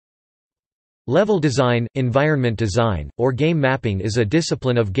Level design, environment design, or game mapping is a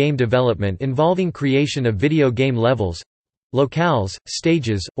discipline of game development involving creation of video game levels—locales,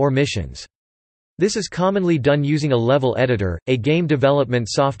 stages, or missions. This is commonly done using a level editor, a game development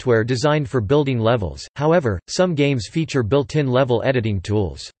software designed for building levels. However, some games feature built-in level editing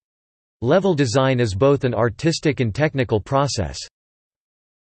tools. Level design is both an artistic and technical process.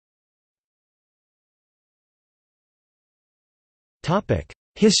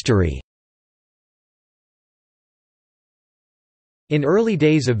 History. In early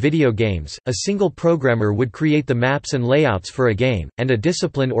days of video games, a single programmer would create the maps and layouts for a game, and a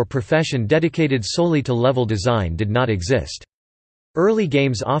discipline or profession dedicated solely to level design did not exist. Early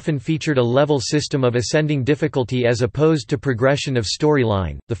games often featured a level system of ascending difficulty as opposed to progression of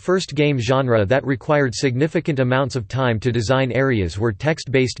storyline. The first game genre that required significant amounts of time to design areas were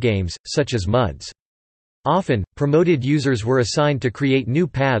text-based games, such as MUDs. Often, promoted users were assigned to create new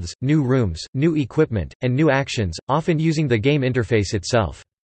paths, new rooms, new equipment, and new actions, often using the game interface itself.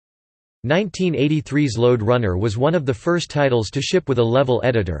 1983's Lode Runner was one of the first titles to ship with a level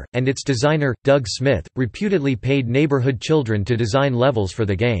editor, and its designer, Doug Smith, reputedly paid neighborhood children to design levels for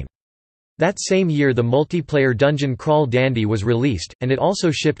the game. That same year the multiplayer Dungeon Crawl Dandy was released, and it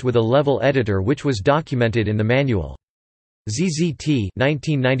also shipped with a level editor which was documented in the manual. ZZT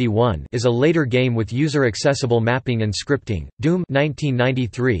 1991 is a later game with user-accessible mapping and scripting. Doom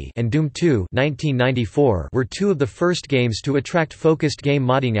 1993 and Doom 2 1994 were two of the first games to attract focused game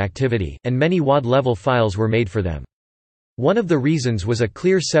modding activity, and many WAD level files were made for them. One of the reasons was a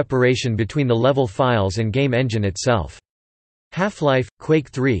clear separation between the level files and game engine itself. Half-Life, Quake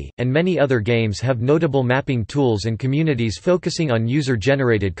 3, and many other games have notable mapping tools and communities focusing on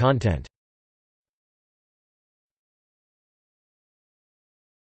user-generated content.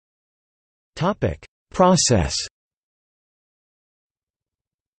 Process.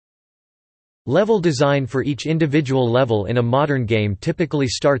 Level design for each individual level in a modern game typically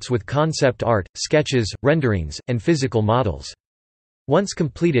starts with concept art, sketches, renderings, and physical models. Once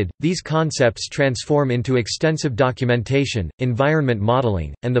completed, these concepts transform into extensive documentation, environment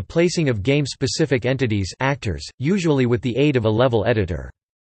modeling, and the placing of game-specific entities, actors, usually with the aid of a level editor.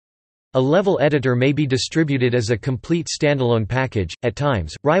 A level editor may be distributed as a complete standalone package, at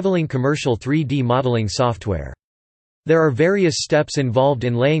times, rivaling commercial 3D modeling software. There are various steps involved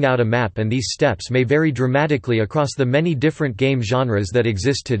in laying out a map, and these steps may vary dramatically across the many different game genres that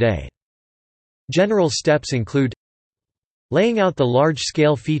exist today. General steps include laying out the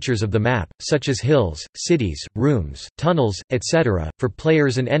large-scale features of the map, such as hills, cities, rooms, tunnels, etc., for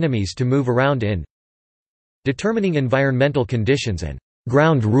players and enemies to move around in, determining environmental conditions and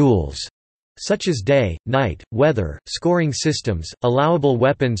ground rules, such as day, night, weather, scoring systems, allowable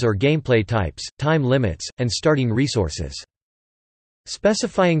weapons or gameplay types, time limits, and starting resources.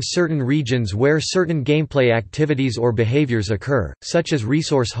 Specifying certain regions where certain gameplay activities or behaviors occur, such as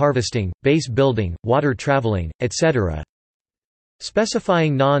resource harvesting, base building, water traveling, etc.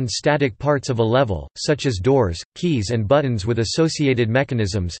 Specifying non-static parts of a level, such as doors, keys and buttons with associated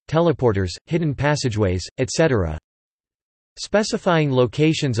mechanisms, teleporters, hidden passageways, etc. Specifying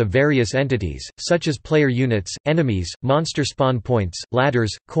locations of various entities, such as player units, enemies, monster spawn points, ladders,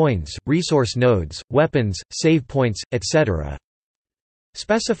 coins, resource nodes, weapons, save points, etc.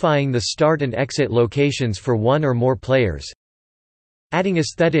 Specifying the start and exit locations for one or more players. Adding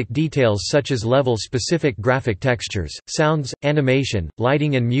aesthetic details such as level-specific graphic textures, sounds, animation,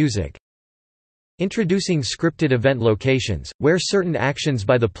 lighting and music. Introducing scripted event locations, where certain actions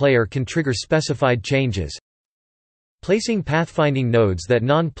by the player can trigger specified changes. Placing pathfinding nodes that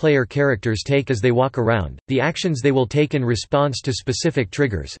non-player characters take as they walk around, the actions they will take in response to specific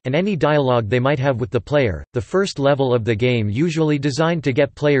triggers, and any dialogue they might have with the player. The first level of the game usually designed to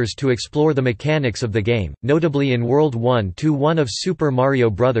get players to explore the mechanics of the game, notably in World 1-2. One of Super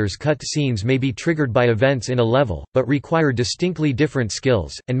Mario Bros. Cut scenes may be triggered by events in a level, but require distinctly different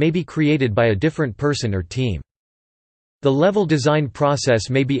skills, and may be created by a different person or team. The level design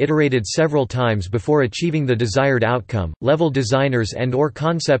process may be iterated several times before achieving the desired outcome. Level designers and/or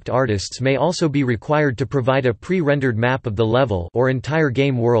concept artists may also be required to provide a pre-rendered map of the level or entire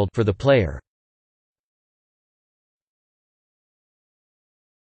game world for the player.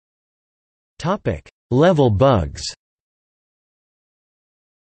 Topic: Level bugs.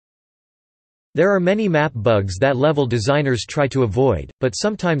 There are many map bugs that level designers try to avoid, but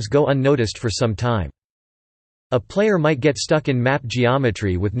sometimes go unnoticed for some time. A player might get stuck in map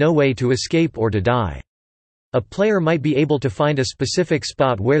geometry with no way to escape or to die. A player might be able to find a specific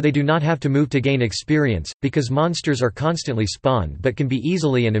spot where they do not have to move to gain experience, because monsters are constantly spawned but can be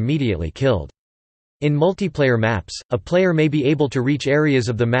easily and immediately killed. In multiplayer maps, a player may be able to reach areas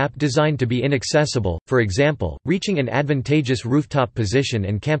of the map designed to be inaccessible, for example, reaching an advantageous rooftop position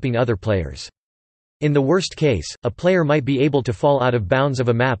and camping other players. In the worst case, a player might be able to fall out of bounds of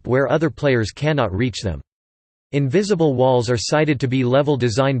a map where other players cannot reach them. Invisible walls are cited to be level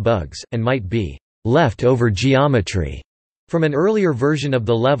design bugs, and might be left-over geometry from an earlier version of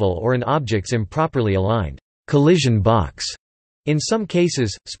the level or an object's improperly aligned collision box. In some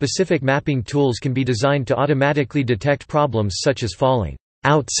cases, specific mapping tools can be designed to automatically detect problems such as falling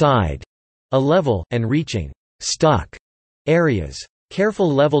outside a level, and reaching stuck areas.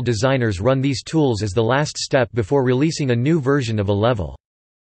 Careful level designers run these tools as the last step before releasing a new version of a level.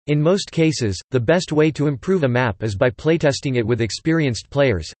 In most cases, the best way to improve a map is by playtesting it with experienced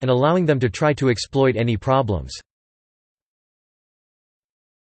players, and allowing them to try to exploit any problems.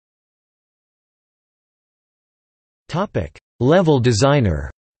 Level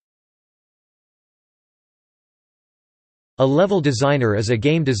designer. A level designer is a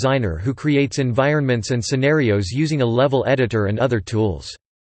game designer who creates environments and scenarios using a level editor and other tools.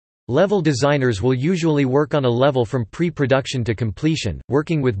 Level designers will usually work on a level from pre-production to completion,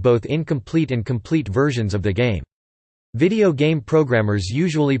 working with both incomplete and complete versions of the game. Video game programmers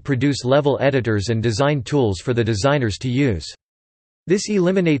usually produce level editors and design tools for the designers to use. This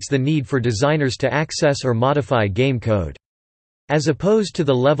eliminates the need for designers to access or modify game code. As opposed to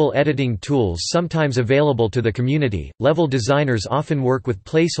the level editing tools sometimes available to the community, level designers often work with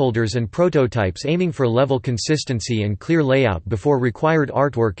placeholders and prototypes aiming for level consistency and clear layout before required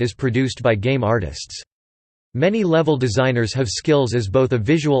artwork is produced by game artists. Many level designers have skills as both a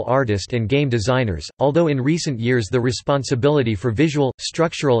visual artist and game designers, although in recent years the responsibility for visual,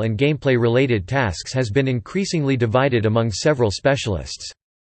 structural and gameplay-related tasks has been increasingly divided among several specialists.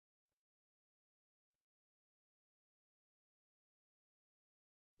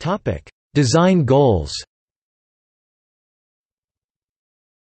 Design goals.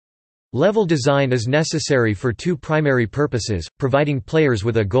 Level design is necessary for two primary purposes: providing players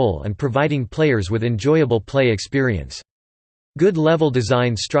with a goal and providing players with enjoyable play experience. Good level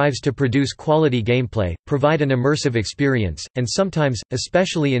design strives to produce quality gameplay, provide an immersive experience, and sometimes,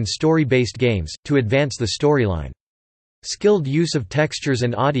 especially in story-based games, to advance the storyline. Skilled use of textures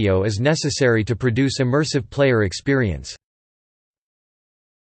and audio is necessary to produce immersive player experience.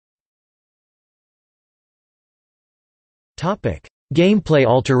 Gameplay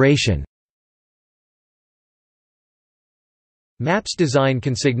alteration. Maps design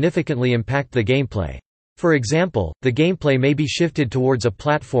can significantly impact the gameplay. For example, the gameplay may be shifted towards a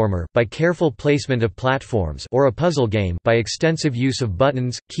platformer by careful placement of platforms, or a puzzle game by extensive use of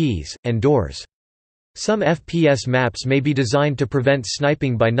buttons, keys, and doors. Some FPS maps may be designed to prevent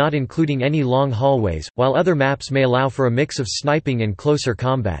sniping by not including any long hallways, while other maps may allow for a mix of sniping and closer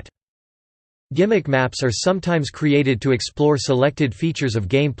combat. Gimmick maps are sometimes created to explore selected features of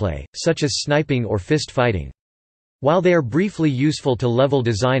gameplay, such as sniping or fist fighting. While they are briefly useful to level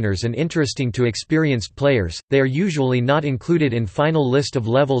designers and interesting to experienced players, they are usually not included in final list of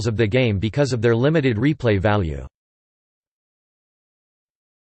levels of the game because of their limited replay value.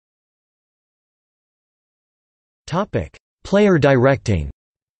 Player directing.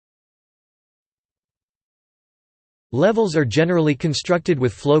 Levels are generally constructed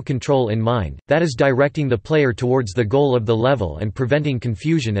with flow control in mind, that is directing the player towards the goal of the level and preventing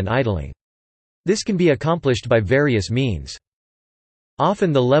confusion and idling. This can be accomplished by various means.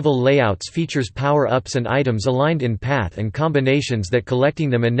 Often the level layouts features power-ups and items aligned in path and combinations that collecting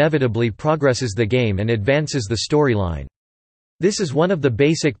them inevitably progresses the game and advances the storyline. This is one of the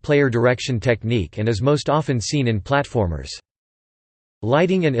basic player direction technique and is most often seen in platformers.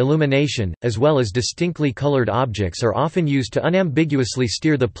 Lighting and illumination, as well as distinctly colored objects, are often used to unambiguously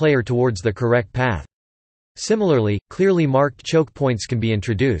steer the player towards the correct path. Similarly, clearly marked choke points can be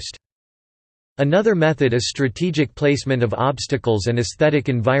introduced. Another method is strategic placement of obstacles and aesthetic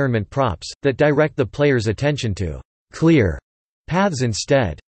environment props, that direct the player's attention to clear paths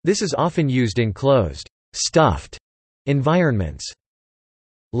instead. This is often used in closed, stuffed environments.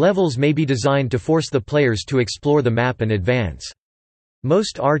 Levels may be designed to force the players to explore the map and advance.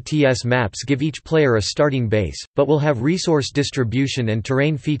 Most RTS maps give each player a starting base, but will have resource distribution and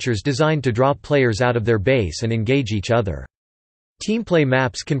terrain features designed to draw players out of their base and engage each other. Teamplay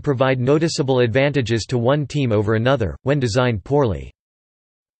maps can provide noticeable advantages to one team over another, when designed poorly.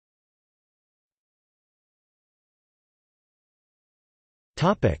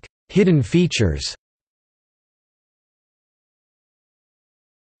 Hidden features.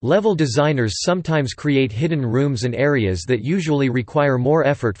 Level designers sometimes create hidden rooms and areas that usually require more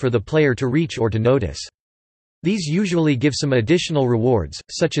effort for the player to reach or to notice. These usually give some additional rewards,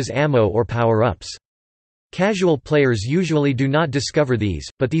 such as ammo or power-ups. Casual players usually do not discover these,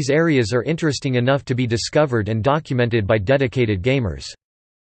 but these areas are interesting enough to be discovered and documented by dedicated gamers.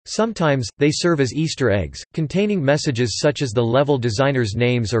 Sometimes, they serve as Easter eggs, containing messages such as the level designer's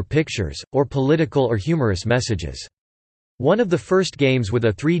names or pictures, or political or humorous messages. One of the first games with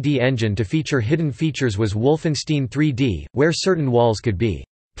a 3D engine to feature hidden features was Wolfenstein 3D, where certain walls could be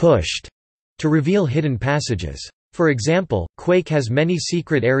pushed to reveal hidden passages. For example, Quake has many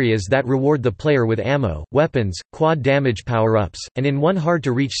secret areas that reward the player with ammo, weapons, quad damage power-ups, and in one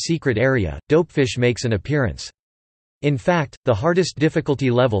hard-to-reach secret area, Dopefish makes an appearance. In fact, the hardest difficulty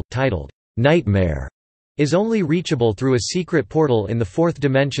level, titled Nightmare, is only reachable through a secret portal in the fourth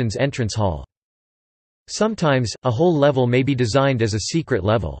dimension's entrance hall. Sometimes, a whole level may be designed as a secret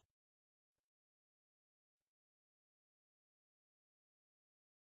level.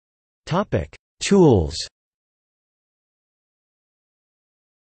 Tools.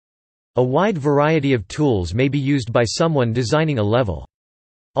 A wide variety of tools may be used by someone designing a level.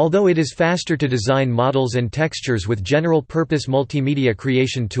 Although it is faster to design models and textures with general-purpose multimedia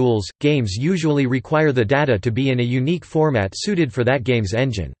creation tools, games usually require the data to be in a unique format suited for that game's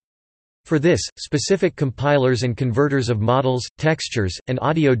engine. For this, specific compilers and converters of models, textures, and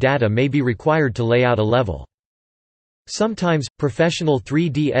audio data may be required to lay out a level. Sometimes, professional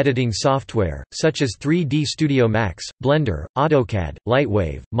 3D editing software, such as 3D Studio Max, Blender, AutoCAD,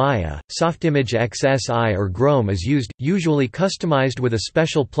 Lightwave, Maya, Softimage XSI or Chrome is used, usually customized with a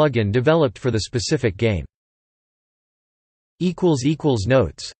special plugin developed for the specific game.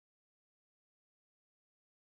 Notes